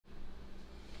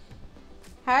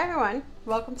Hi everyone,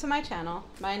 welcome to my channel.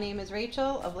 My name is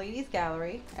Rachel of Ladies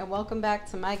Gallery and welcome back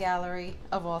to my gallery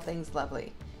of all things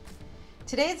lovely.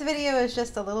 Today's video is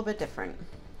just a little bit different.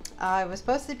 It was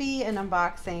supposed to be an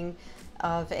unboxing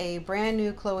of a brand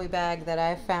new Chloe bag that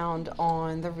I found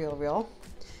on the RealReal,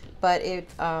 but it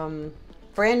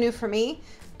brand new for me,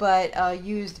 but a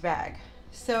used bag.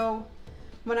 So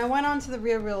when I went onto the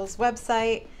RealReal's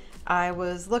website, I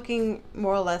was looking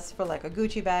more or less for like a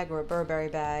Gucci bag or a Burberry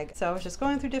bag. So I was just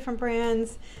going through different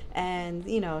brands and,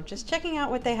 you know, just checking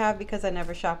out what they have because I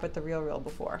never shopped with the RealReal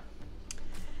before.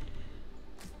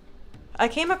 I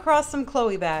came across some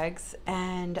Chloe bags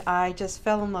and I just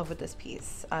fell in love with this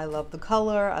piece. I love the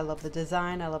color, I love the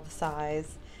design, I love the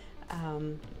size.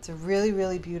 It's a really,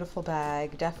 really beautiful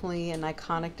bag, definitely an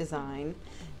iconic design.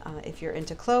 If you're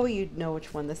into Chloe, you'd know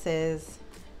which one this is.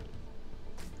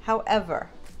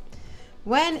 However,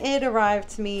 when it arrived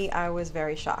to me, I was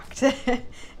very shocked.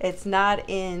 It's not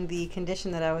in the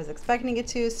condition that I was expecting it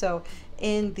to. So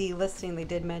in the listing, they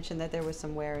did mention that there was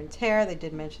some wear and tear. They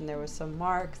did mention there was some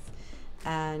marks,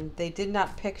 and they did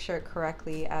not picture it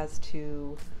correctly as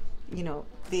to, you know,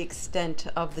 the extent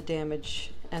of the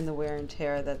damage and the wear and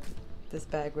tear that this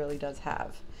bag really does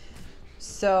have.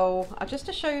 So just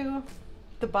to show you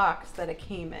the box that it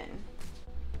came in.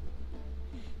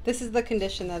 This is the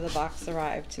condition that the box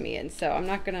arrived to me in. So I'm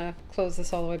not gonna close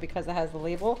this all the way because it has the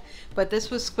label, but this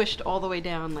was squished all the way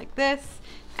down like this,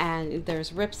 and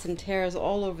there's rips and tears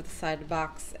all over the side of the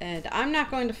box, and I'm not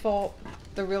going to fault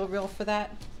the RealReal for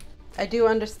that. I do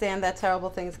understand that terrible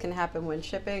things can happen when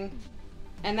shipping,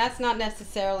 and that's not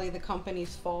necessarily the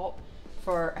company's fault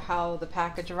for how the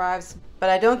package arrives,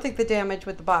 but I don't think the damage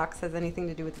with the box has anything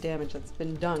to do with the damage that's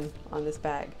been done on this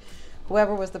bag.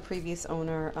 Whoever was the previous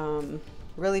owner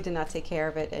really did not take care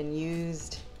of it and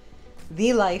used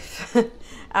the life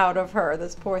out of her,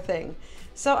 this poor thing.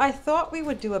 So I thought we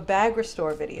would do a bag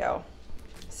restore video.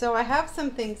 So I have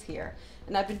some things here,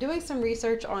 and I've been doing some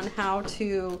research on how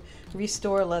to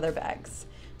restore leather bags.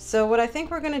 So what I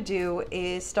think we're gonna do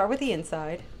is start with the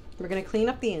inside. We're gonna clean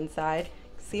up the inside,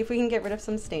 see if we can get rid of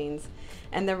some stains,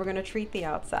 and then we're gonna treat the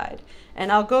outside.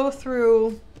 And I'll go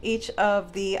through each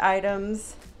of the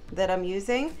items that I'm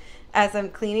using as I'm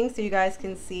cleaning, so you guys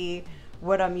can see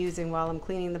what I'm using while I'm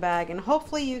cleaning the bag, and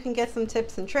hopefully you can get some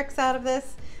tips and tricks out of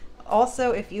this.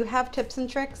 Also, if you have tips and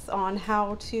tricks on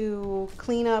how to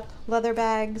clean up leather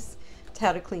bags,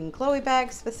 how to clean Chloe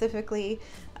bags specifically,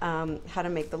 how to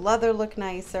make the leather look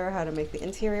nicer, how to make the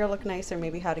interior look nicer,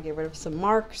 maybe how to get rid of some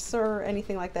marks or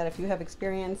anything like that, if you have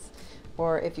experience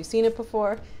or if you've seen it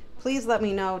before, please let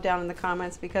me know down in the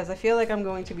comments, because I feel like I'm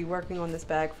going to be working on this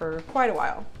bag for quite a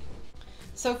while.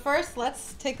 So first,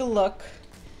 let's take a look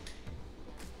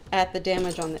at the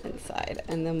damage on the inside,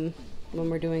 and then when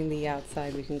we're doing the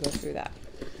outside, we can go through that.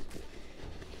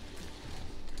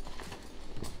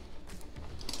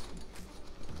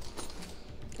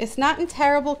 It's not in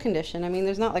terrible condition. I mean,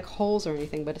 there's not like holes or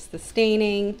anything, but it's the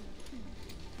staining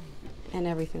and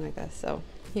everything like that. So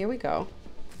here we go.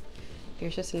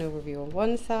 Here's just an overview of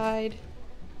one side.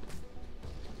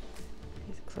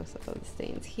 Here's a close-up of the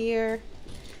stains here.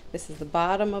 This is the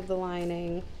bottom of the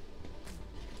lining.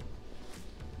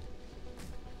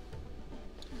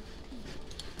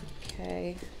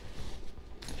 Okay.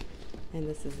 And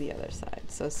this is the other side.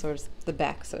 So sort of the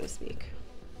back, so to speak.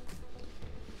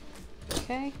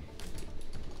 Okay.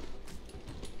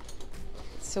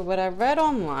 So what I read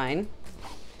online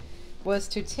was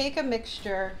to take a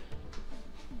mixture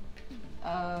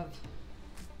of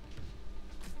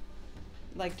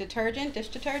like detergent, dish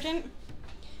detergent,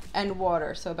 and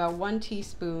water. So about 1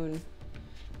 teaspoon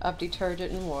of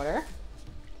detergent and water,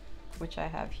 which I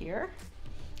have here.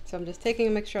 So I'm just taking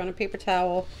a mixture on a paper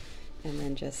towel and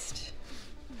then just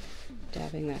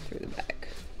dabbing that through the bag.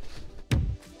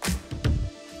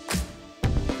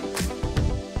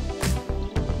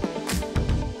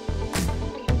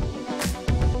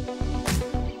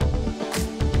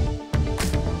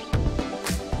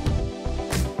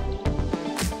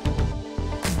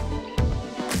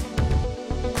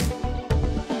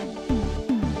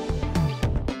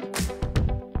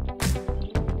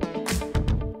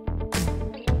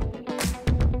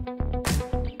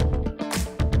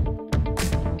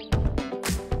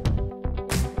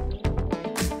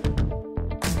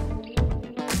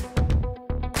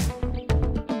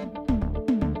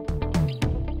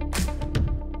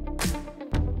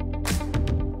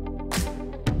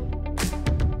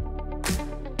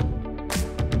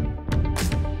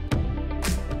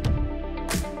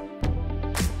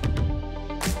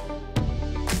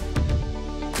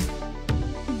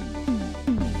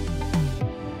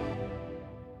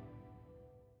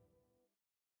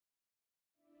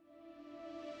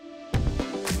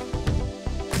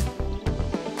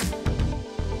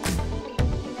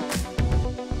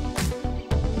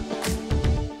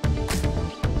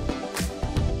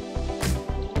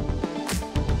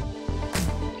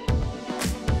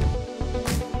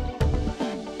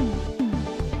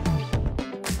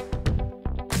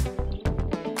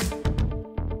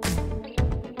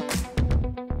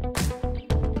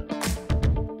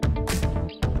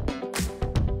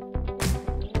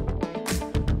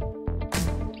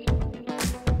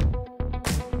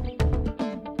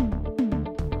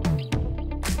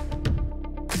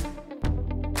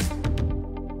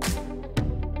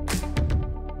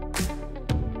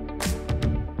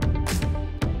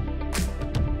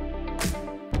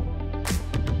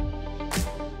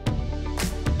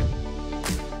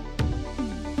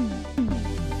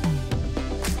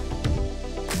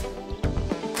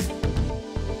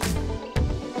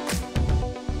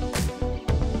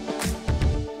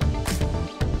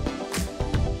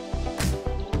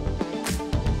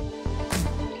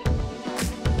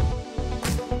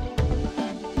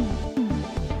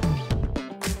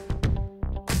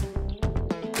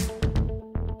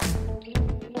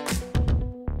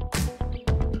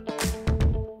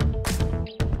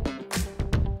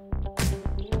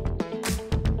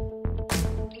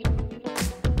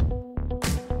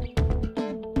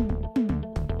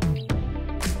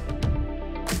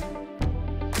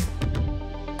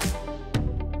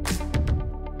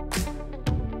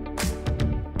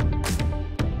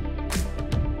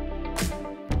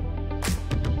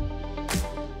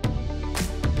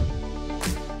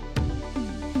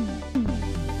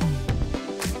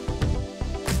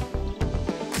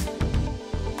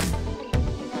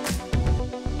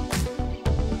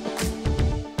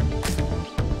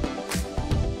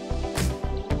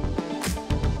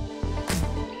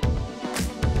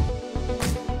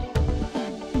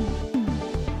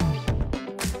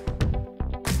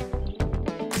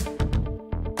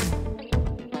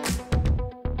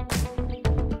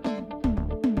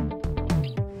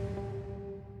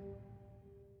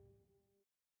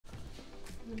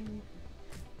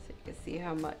 see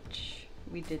how much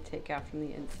we did take out from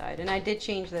the inside. And I did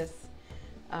change this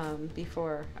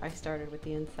before I started with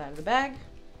the inside of the bag.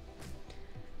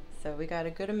 So we got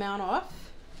a good amount off.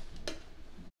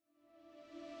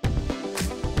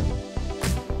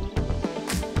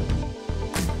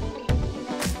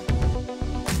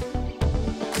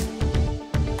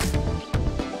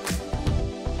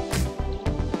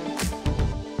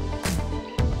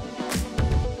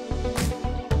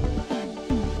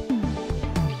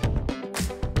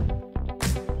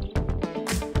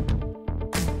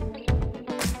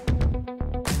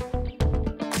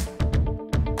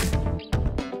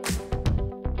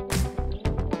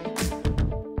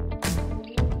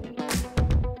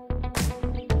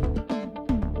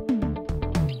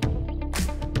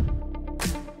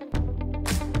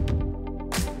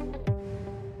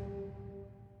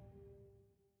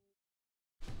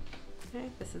 Okay,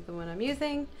 this is the one I'm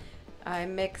using. I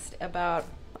mixed about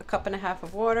a cup and a half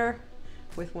of water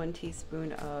with 1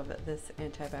 teaspoon of this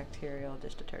antibacterial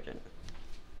dish detergent.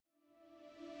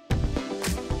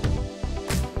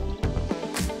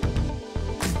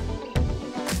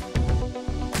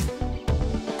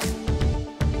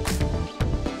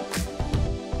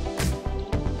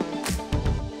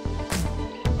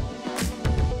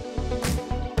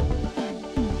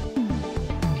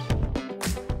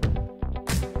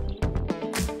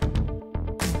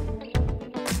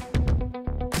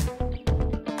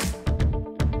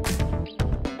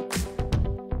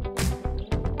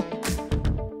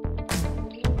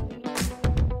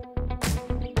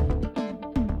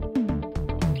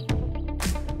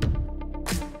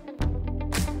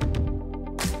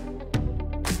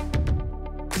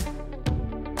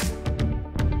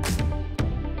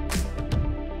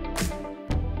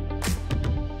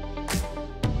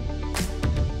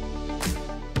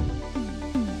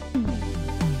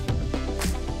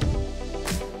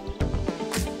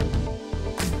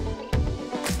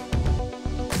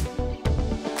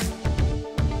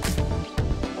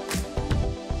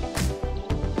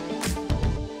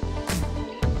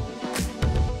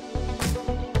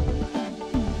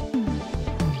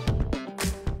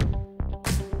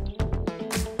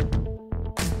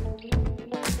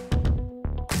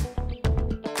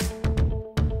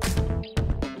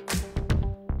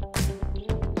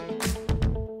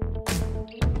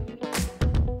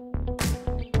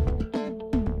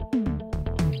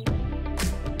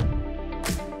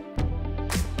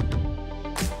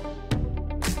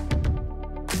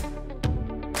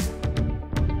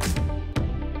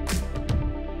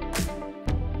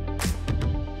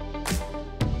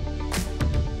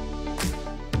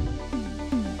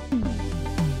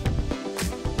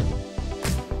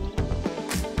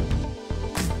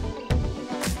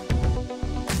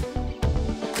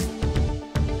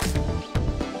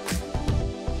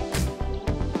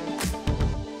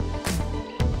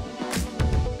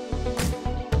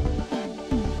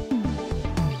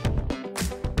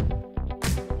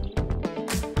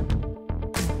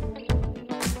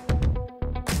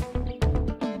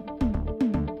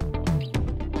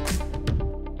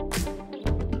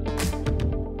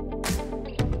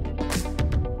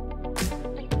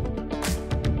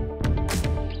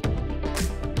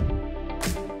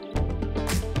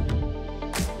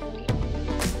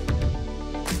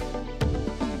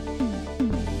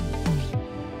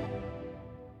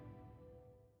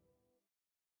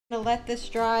 Gonna let this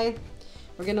dry.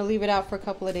 We're gonna leave it out for a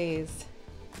couple of days.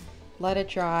 Let it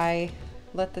dry.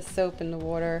 Let the soap and the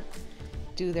water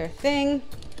do their thing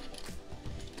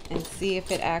and see if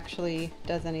it actually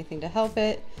does anything to help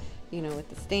it, you know, with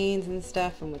the stains and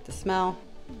stuff and with the smell.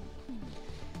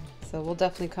 So we'll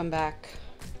definitely come back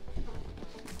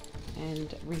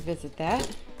and revisit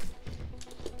that.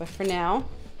 But for now,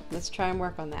 let's try and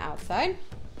work on the outside.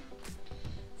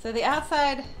 So the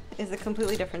outside is a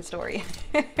completely different story.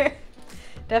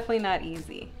 Definitely not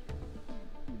easy.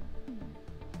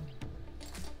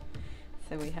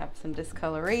 So we have some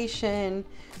discoloration,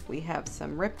 we have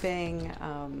some ripping,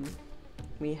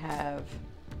 we have,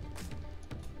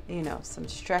 you know, some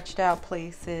stretched out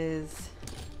places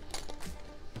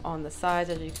on the sides.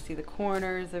 As you can see, the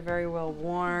corners are very well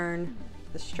worn,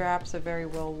 the straps are very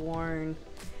well worn,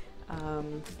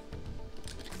 the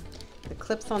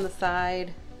clips on the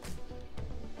side.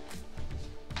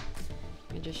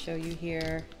 Let me just show you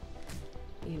here,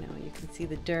 you know, you can see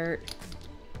the dirt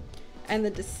and the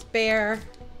despair,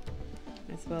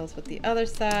 as well as with the other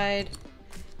side.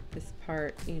 This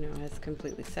part, you know, has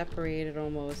completely separated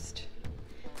almost,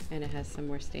 and it has some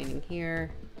more staining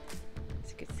here,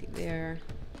 as you can see there.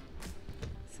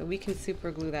 So we can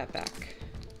super glue that back,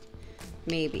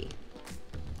 maybe.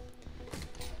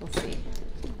 We'll see.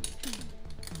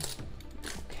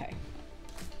 Okay.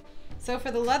 So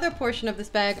for the leather portion of this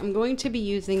bag, I'm going to be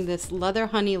using this Leather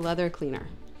Honey leather cleaner.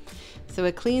 So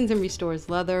it cleans and restores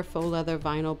leather, faux leather,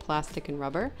 vinyl, plastic, and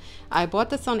rubber. I bought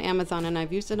this on Amazon and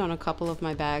I've used it on a couple of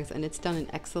my bags, and it's done an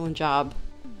excellent job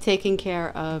taking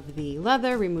care of the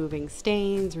leather, removing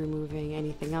stains, removing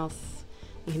anything else,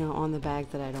 you know, on the bag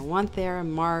that I don't want there,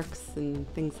 marks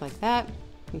and things like that.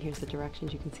 And here's the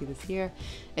directions. You can see this here.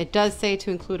 It does say to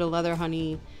include a Leather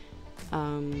Honey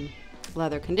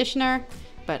leather conditioner,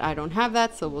 but I don't have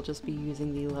that, so we'll just be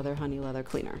using the Leather Honey leather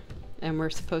cleaner. And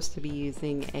we're supposed to be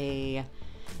using a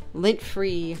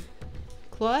lint-free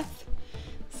cloth.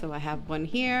 So I have one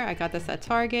here. I got this at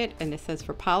Target and it says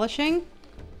for polishing,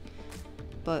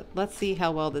 but let's see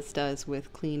how well this does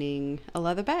with cleaning a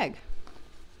leather bag.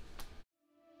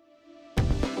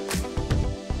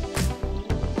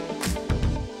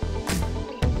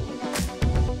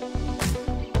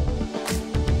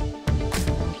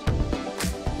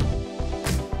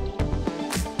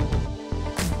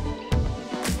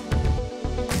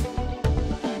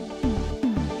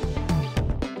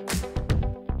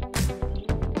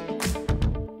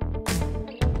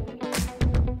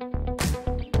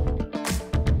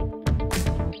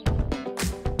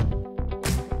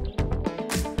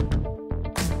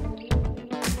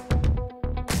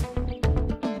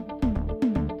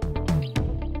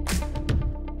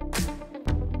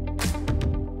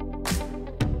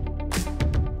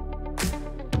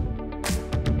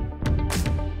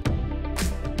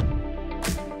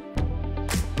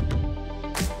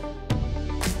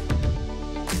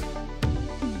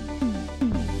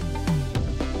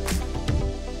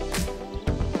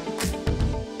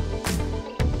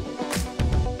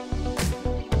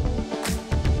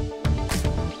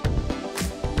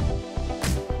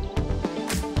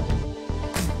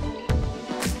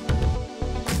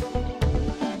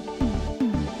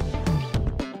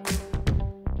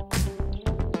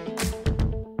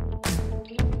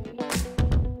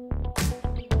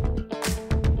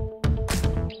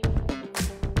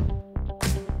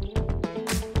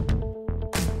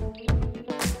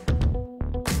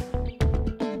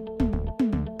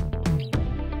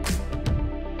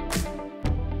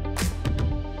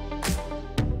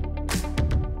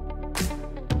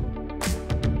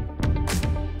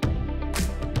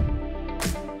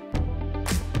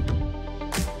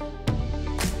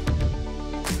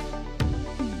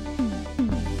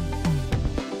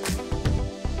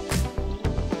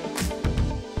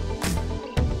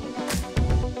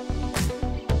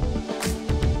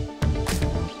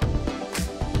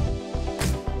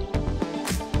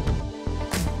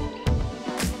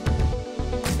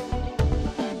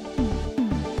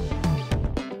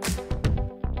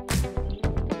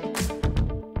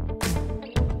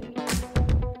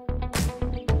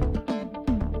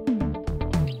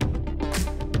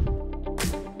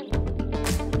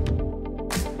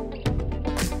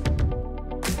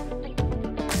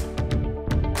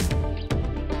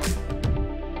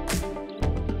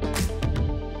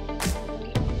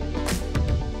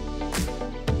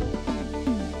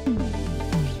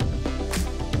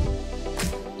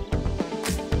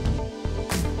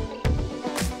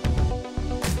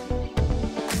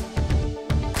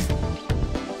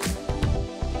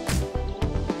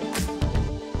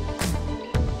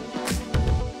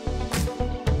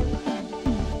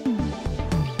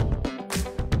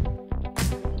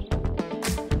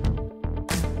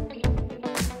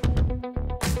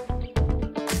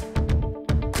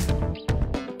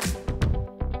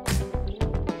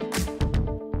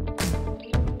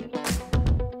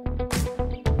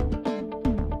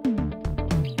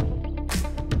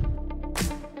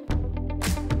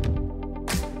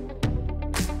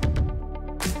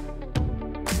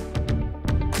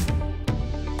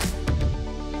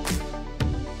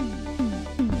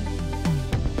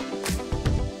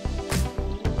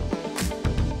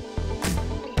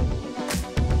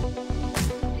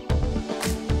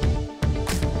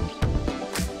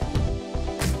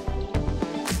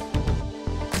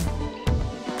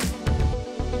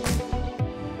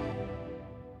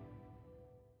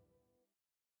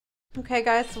 Okay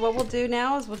guys, so what we'll do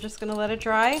now is we're just gonna let it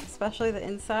dry, especially the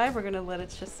inside. We're gonna let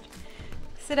it just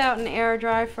sit out and air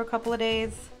dry for a couple of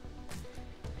days.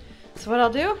 So what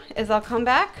I'll do is I'll come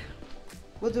back,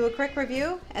 we'll do a quick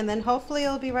review, and then hopefully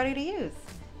it'll be ready to use.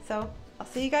 So I'll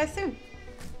see you guys soon.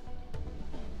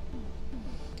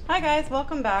 Hi guys,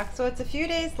 welcome back. So it's a few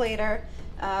days later.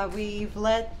 We've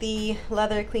let the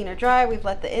leather cleaner dry, we've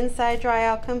let the inside dry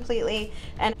out completely,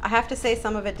 and I have to say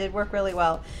some of it did work really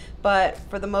well, but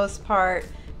for the most part,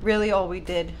 really all we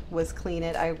did was clean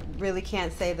it. I really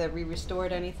can't say that we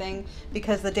restored anything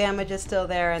because the damage is still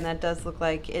there, and that does look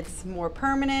like it's more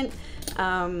permanent.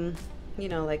 you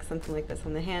know, like something like this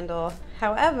on the handle.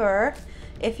 However,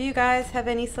 if you guys have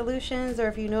any solutions, or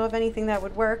if you know of anything that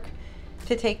would work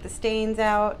to take the stains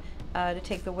out, to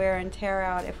take the wear and tear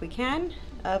out if we can,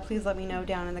 please let me know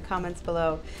down in the comments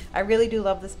below. I really do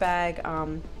love this bag,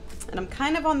 and I'm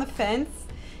kind of on the fence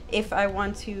if I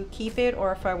want to keep it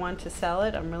or if I want to sell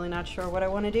it. I'm really not sure what I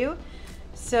want to do.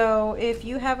 So if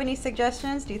you have any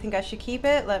suggestions, do you think I should keep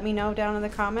it? Let me know down in the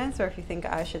comments, or if you think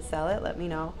I should sell it, let me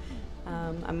know.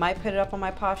 I might put it up on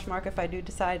my Poshmark if I do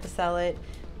decide to sell it,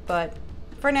 but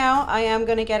for now I am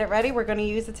going to get it ready. We're going to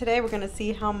use it today. We're going to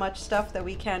see how much stuff that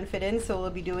we can fit in, so we'll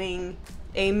be doing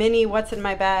a mini what's in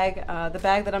my bag. The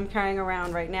bag that I'm carrying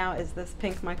around right now is this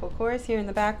pink Michael Kors here in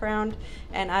the background,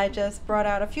 and I just brought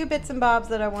out a few bits and bobs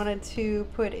that I wanted to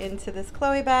put into this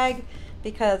Chloe bag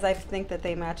because I think that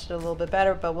they matched it a little bit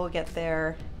better, but we'll get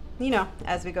there, you know,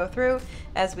 as we go through,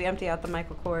 as we empty out the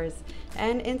Michael Kors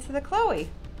and into the Chloe.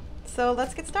 So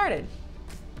let's get started.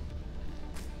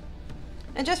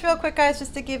 And just real quick, guys,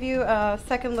 just to give you a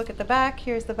second look at the back.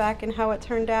 Here's the back and how it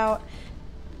turned out.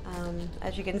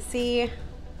 As you can see,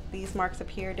 these marks up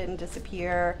here didn't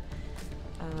disappear.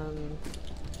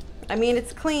 I mean,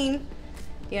 it's clean.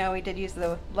 You know, we did use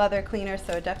the leather cleaner,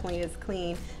 so it definitely is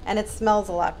clean, and it smells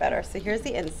a lot better. So here's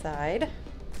the inside.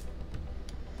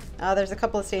 There's a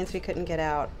couple of stains we couldn't get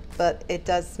out, but it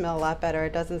does smell a lot better.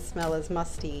 It doesn't smell as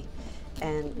musty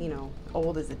and, you know,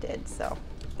 old as it did, so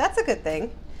that's a good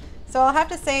thing. So I'll have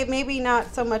to say, maybe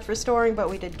not so much restoring, but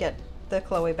we did get the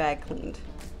Chloe bag cleaned.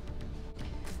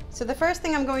 So the first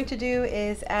thing I'm going to do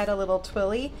is add a little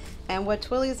twilly, and what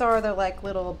twillies are, they're like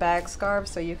little bag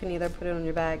scarves, so you can either put it on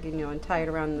your bag, you know, and tie it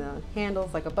around the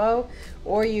handles like a bow,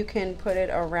 or you can put it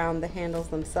around the handles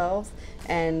themselves,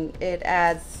 and it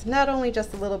adds not only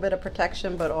just a little bit of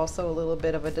protection, but also a little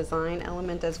bit of a design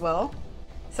element as well.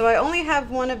 So I only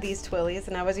have one of these twillies,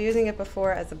 and I was using it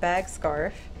before as a bag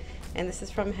scarf, and this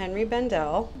is from Henry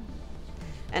Bendel,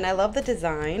 and I love the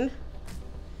design.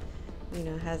 You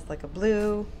know, it has like a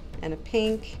blue and a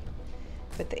pink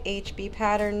with the HB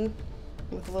pattern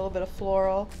with a little bit of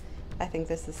floral. I think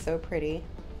this is so pretty,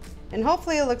 and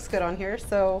hopefully it looks good on here.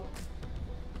 So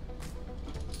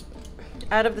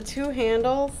out of the two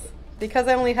handles, because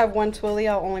I only have one twilly,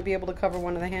 I'll only be able to cover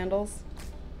one of the handles,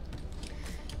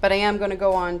 but I am going to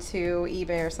go on to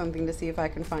eBay or something to see if I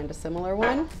can find a similar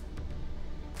one.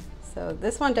 So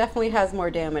this one definitely has more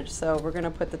damage, so we're going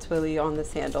to put the twilly on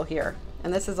this handle here.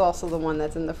 And this is also the one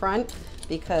that's in the front,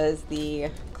 because the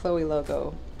Chloe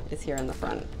logo is here in the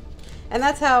front. And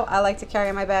that's how I like to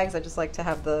carry my bags. I just like to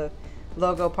have the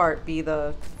logo part be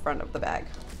the front of the bag.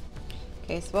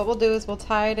 Okay, so what we'll do is we'll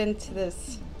tie it into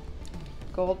this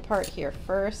gold part here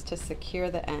first to secure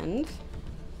the end.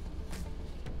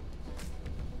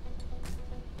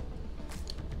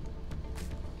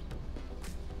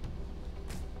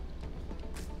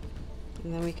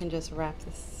 And then we can just wrap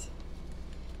this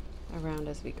around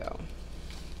as we go.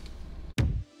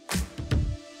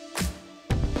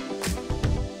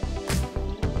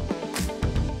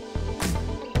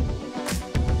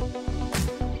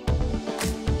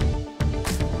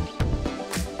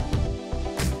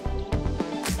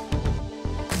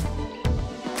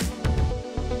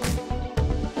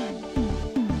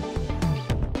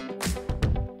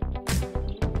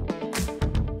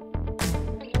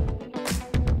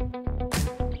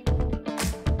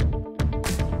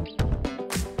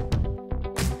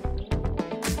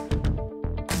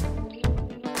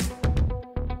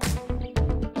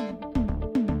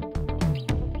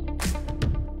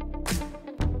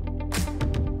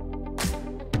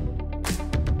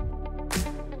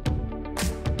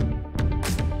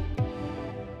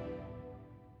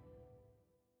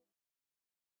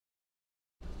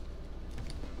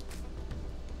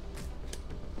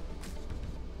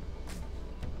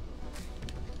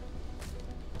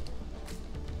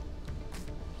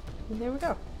 And there we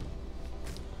go.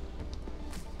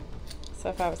 So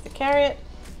if I was to carry it,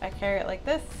 I carry it like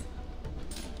this.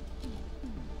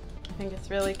 I think it's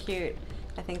really cute.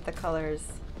 I think the colors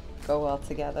go well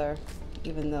together,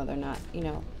 even though they're not, you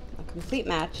know, a complete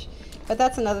match. But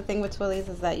that's another thing with twillies,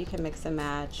 is that you can mix and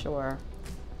match, or,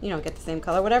 you know, get the same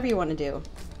color, whatever you want to do,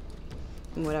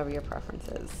 and whatever your preference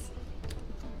is.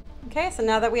 Okay, so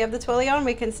now that we have the twilly on,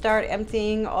 we can start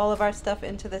emptying all of our stuff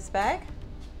into this bag.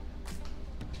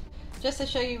 Just to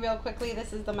show you real quickly,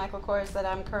 this is the Michael Kors that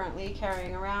I'm currently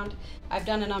carrying around. I've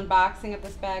done an unboxing of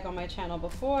this bag on my channel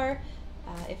before.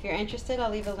 If you're interested,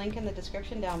 I'll leave a link in the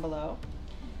description down below.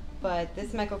 But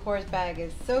this Michael Kors bag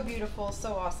is so beautiful,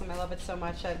 so awesome. I love it so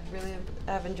much. I really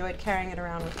have enjoyed carrying it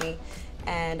around with me.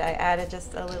 And I added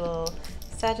just a little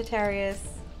Sagittarius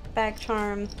bag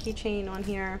charm keychain on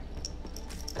here.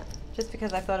 just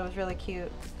because I thought it was really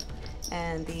cute,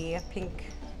 and the pink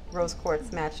rose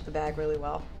quartz matched the bag really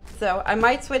well. So I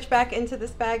might switch back into this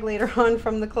bag later on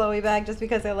from the Chloe bag just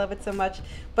because I love it so much.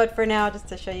 But for now, just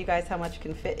to show you guys how much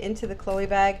can fit into the Chloe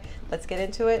bag, let's get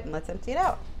into it and let's empty it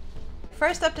out.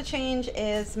 First up to change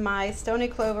is my Stony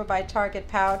Clover by Target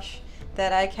pouch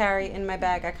that I carry in my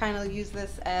bag. I kind of use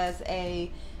this as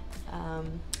a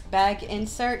bag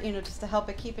insert, you know, just to help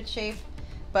it keep its shape.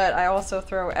 But I also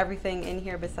throw everything in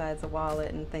here besides a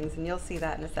wallet and things, and you'll see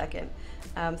that in a second.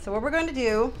 So what we're going to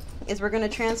do is we're going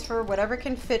to transfer whatever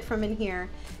can fit from in here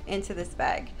into this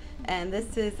bag. And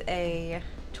this is a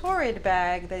Torrid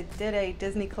bag. They did a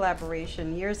Disney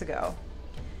collaboration years ago.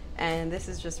 And this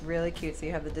is just really cute. So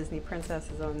you have the Disney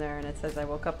princesses on there, and it says I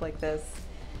woke up like this.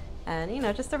 And you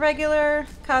know, just a regular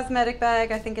cosmetic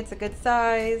bag. I think it's a good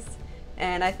size,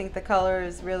 and I think the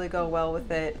colors really go well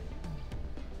with it.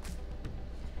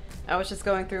 I was just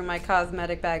going through my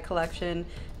cosmetic bag collection,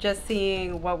 just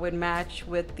seeing what would match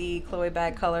with the Chloe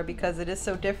bag color because it is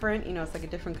so different. You know, it's like a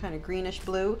different kind of greenish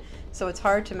blue, so it's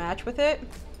hard to match with it.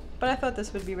 But I thought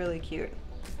this would be really cute.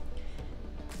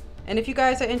 And if you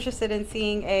guys are interested in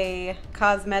seeing a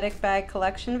cosmetic bag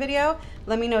collection video,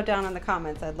 let me know down in the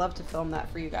comments. I'd love to film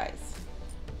that for you guys.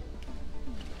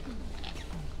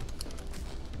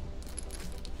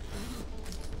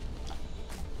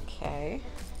 Okay.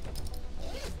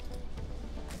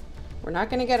 We're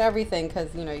not going to get everything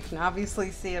because, you know, you can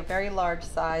obviously see a very large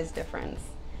size difference.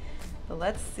 But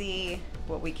let's see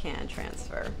what we can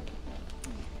transfer.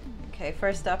 Okay,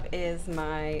 first up is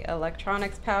my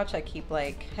electronics pouch. I keep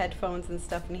like headphones and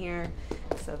stuff in here,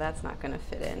 so that's not going to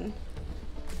fit in.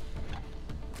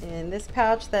 In this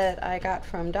pouch that I got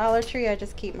from Dollar Tree, I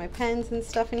just keep my pens and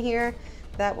stuff in here.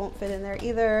 That won't fit in there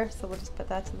either, so we'll just put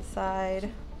that to the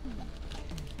side.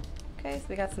 Okay, so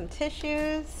we got some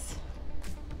tissues.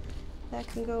 That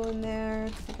can go in there.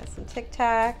 We got some Tic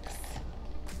Tacs.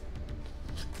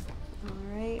 All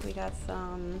right, we got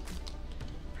some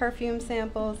perfume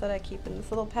samples that I keep in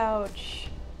this little pouch.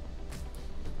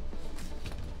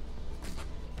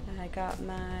 I got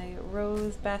my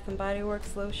Rose Bath and Body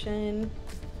Works lotion.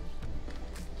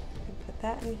 I can put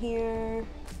that in here.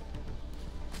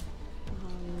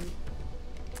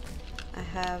 I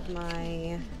have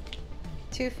my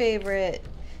two favorite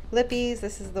lippies.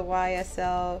 This is the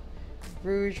YSL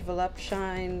Rouge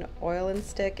Volupshine Oil and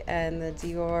Stick and the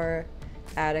Dior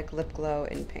Attic Lip Glow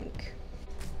in pink.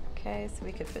 Okay, so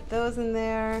we could fit those in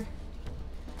there.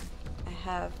 I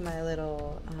have my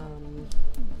little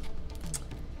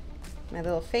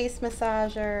face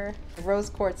massager, the rose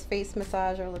quartz face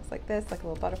massager. Looks like this, like a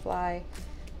little butterfly,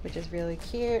 which is really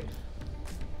cute.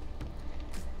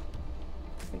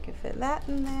 We could fit that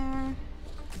in there.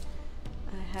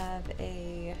 I have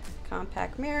a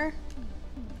compact mirror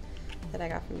that I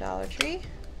got from Dollar Tree.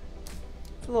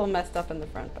 It's a little messed up in the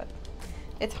front, but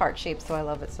it's heart shaped, so I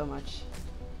love it so much.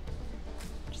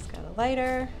 Just got a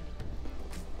lighter.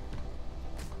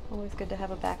 Always good to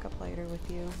have a backup lighter with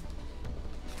you.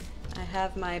 I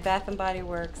have my Bath and Body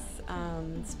Works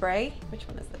spray. Which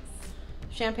one is this?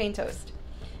 Champagne Toast.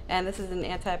 And this is an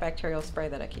antibacterial spray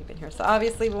that I keep in here. So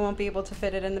obviously we won't be able to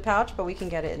fit it in the pouch, but we can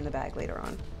get it in the bag later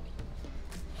on.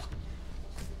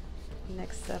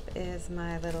 Next up is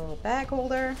my little bag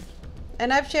holder.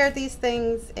 And I've shared these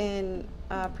things in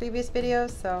previous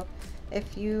videos, so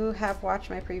if you have watched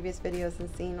my previous videos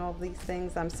and seen all of these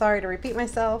things, I'm sorry to repeat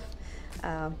myself,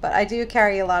 but I do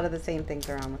carry a lot of the same things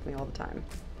around with me all the time.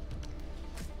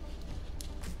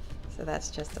 So that's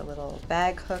just a little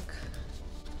bag hook.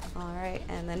 All right,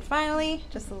 and then finally,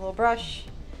 just a little brush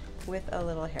with a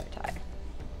little hair tie.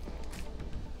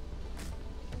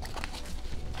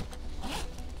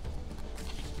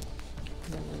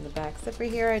 And then in the back zipper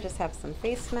here, I just have some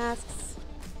face masks.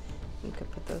 You could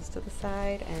put those to the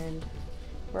side, and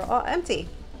we're all empty.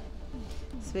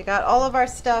 So we got all of our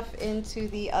stuff into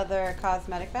the other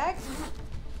cosmetic bags.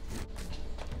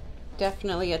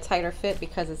 Definitely a tighter fit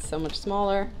because it's so much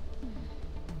smaller.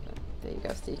 But there you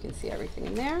go, so you can see everything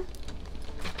in there.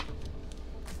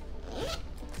 Let's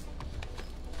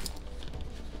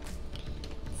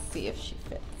see if she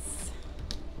fits.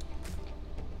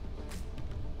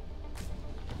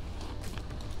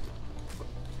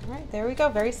 All right, there we go,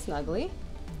 very snugly.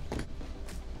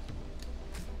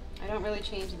 I don't really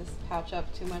change this pouch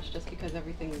up too much just because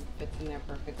everything fits in there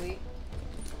perfectly.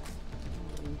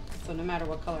 So no matter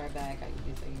what color I bag, I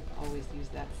always use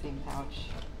that same pouch.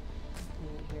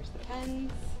 And here's the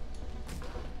pens.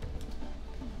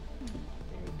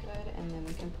 Very good. And then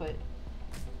we can put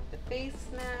the face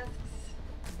masks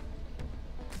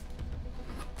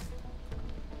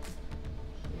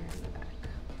here in the back.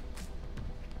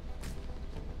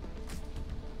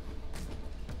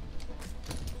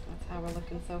 how we're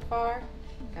looking so far.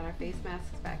 Got our face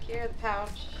masks back here, the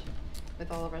pouch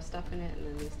with all of our stuff in it, and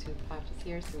then these two pouches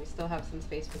here, so we still have some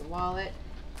space for the wallet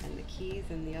and the keys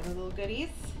and the other little goodies.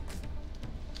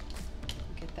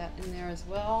 Get that in there as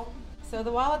well. So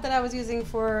the wallet that I was using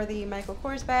for the Michael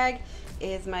Kors bag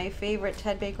is my favorite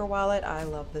Ted Baker wallet. I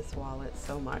love this wallet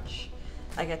so much.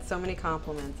 I get so many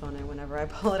compliments on it whenever I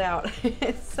pull it out.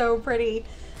 It's so pretty.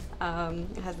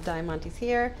 It has the diamantes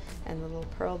here and the little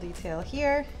pearl detail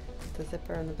here, the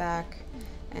zipper in the back,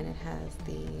 and it has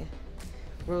the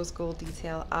rose gold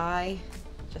detail. I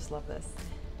just love this.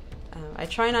 I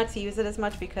try not to use it as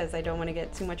much because I don't want to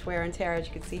get too much wear and tear. As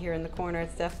you can see here in the corner,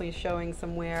 it's definitely showing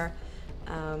some wear.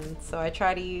 So I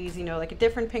try to use, you know, like a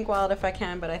different pink wallet if I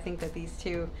can, but I think that these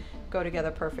two go together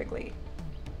perfectly.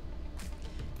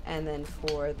 And then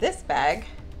for this bag,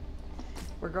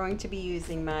 we're going to be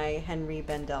using my Henry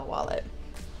Bendel wallet.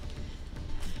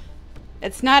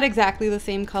 It's not exactly the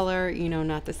same color, you know,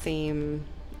 not the same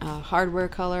hardware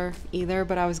color either,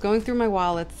 but I was going through my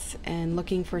wallets and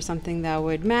looking for something that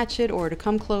would match it or to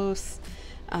come close.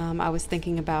 I was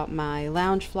thinking about my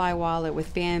Loungefly wallet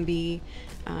with Bambi.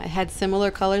 It had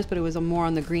similar colors, but it was more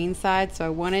on the green side, so I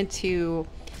wanted to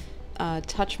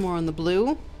touch more on the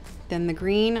blue than the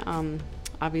green.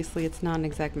 Obviously it's not an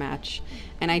exact match,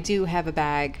 and I do have a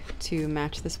bag to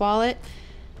match this wallet,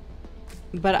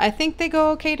 but I think they go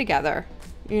okay together.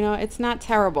 You know, it's not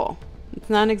terrible.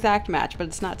 It's not an exact match, but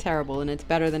it's not terrible, and it's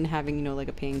better than having, you know, like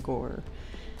a pink or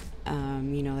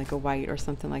you know, like a white or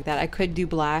something like that. I could do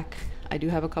black. I do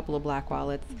have a couple of black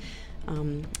wallets.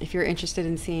 If you're interested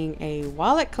in seeing a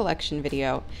wallet collection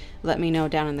video, let me know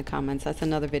down in the comments. That's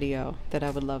another video that I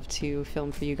would love to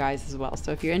film for you guys as well.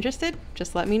 So if you're interested,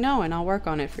 just let me know and I'll work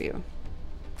on it for you.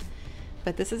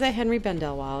 But this is a Henry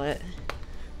Bendel wallet,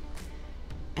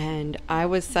 and I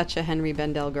was such a Henry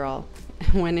Bendel girl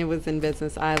when it was in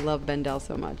business. I love Bendel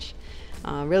so much.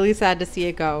 Really sad to see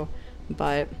it go,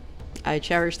 but I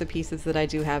cherish the pieces that I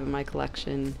do have in my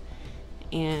collection,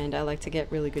 and I like to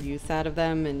get really good use out of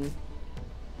them, and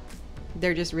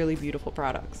they're just really beautiful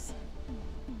products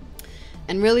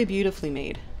and really beautifully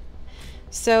made.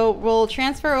 So we'll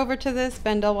transfer over to this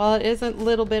Bendel wallet. It is a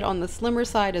little bit on the slimmer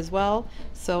side as well,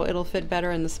 so it'll fit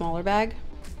better in the smaller bag,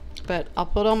 but I'll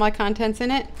put all my contents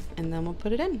in it and then we'll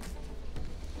put it in.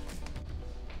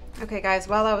 Okay guys,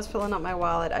 while I was filling up my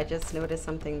wallet, I just noticed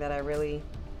something that I really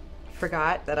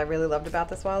forgot that I really loved about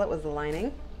this wallet was the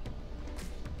lining.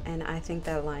 And I think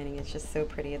that lining is just so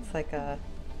pretty. It's like a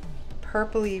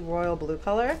purpley royal blue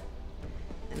color,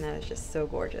 and that is just so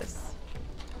gorgeous.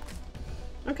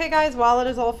 Okay guys, wallet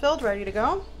is all filled, ready to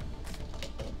go.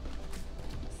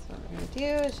 So what we're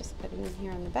gonna do is just put it in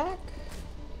here on the back.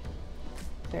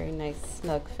 Very nice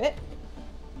snug fit.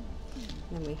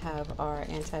 And then we have our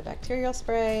antibacterial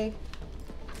spray.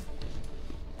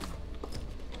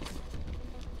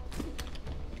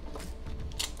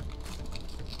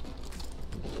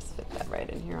 Just fit that right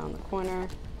in here on the corner.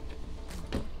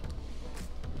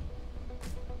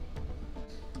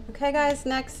 Okay guys,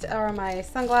 next are my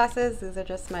sunglasses. These are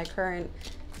just my current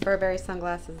Burberry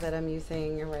sunglasses that I'm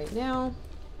using right now.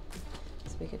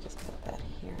 So we could just put that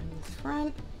here in the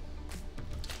front.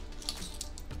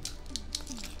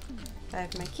 I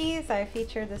have my keys. I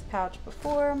featured this pouch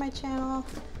before on my channel.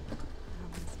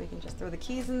 So we can just throw the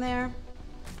keys in there.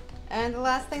 And the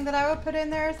last thing that I would put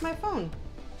in there is my phone.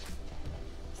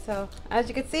 So as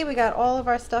you can see, we got all of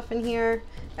our stuff in here.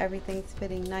 Everything's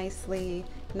fitting nicely,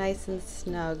 nice and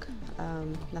snug.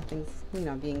 Nothing's, you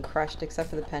know, being crushed except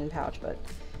for the pen pouch, but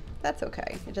that's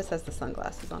okay. It just has the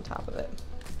sunglasses on top of it.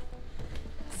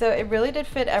 So it really did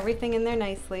fit everything in there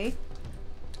nicely.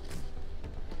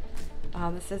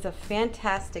 This is a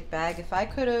fantastic bag. If I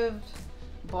could have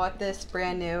bought this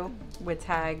brand new with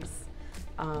tags,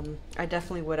 I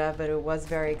definitely would have, but it was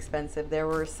very expensive. There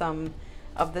were some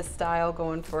of this style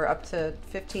going for up to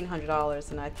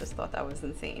 $1,500, and I just thought that was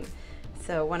insane.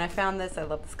 So when I found this, I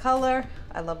love this color,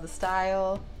 I love the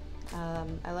style,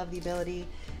 I love the ability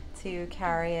to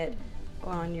carry it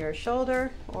on your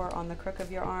shoulder or on the crook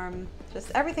of your arm.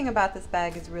 Just everything about this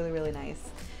bag is really, really nice.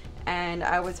 And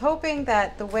I was hoping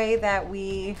that the way that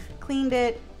we cleaned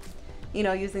it, you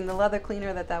know, using the leather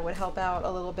cleaner, that would help out a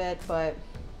little bit, but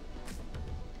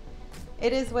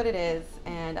it is what it is,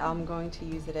 and I'm going to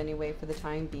use it anyway for the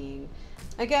time being.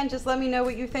 Again, just let me know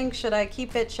what you think. Should I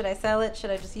keep it? Should I sell it? Should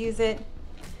I just use it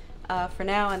for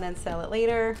now and then sell it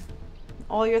later?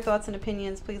 All your thoughts and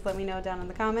opinions, please let me know down in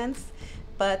the comments.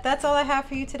 But that's all I have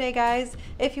for you today, guys.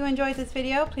 If you enjoyed this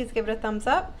video, please give it a thumbs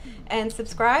up and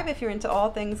subscribe if you're into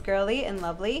all things girly and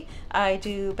lovely. I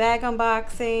do bag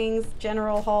unboxings,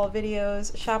 general haul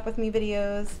videos, shop with me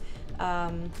videos,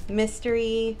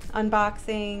 mystery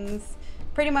unboxings,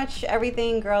 pretty much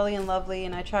everything girly and lovely,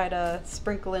 and I try to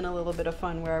sprinkle in a little bit of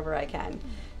fun wherever I can.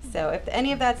 So if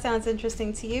any of that sounds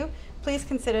interesting to you, please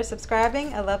consider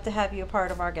subscribing. I'd love to have you a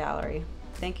part of our gallery.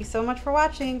 Thank you so much for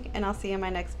watching, and I'll see you in my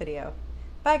next video.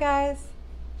 Bye guys!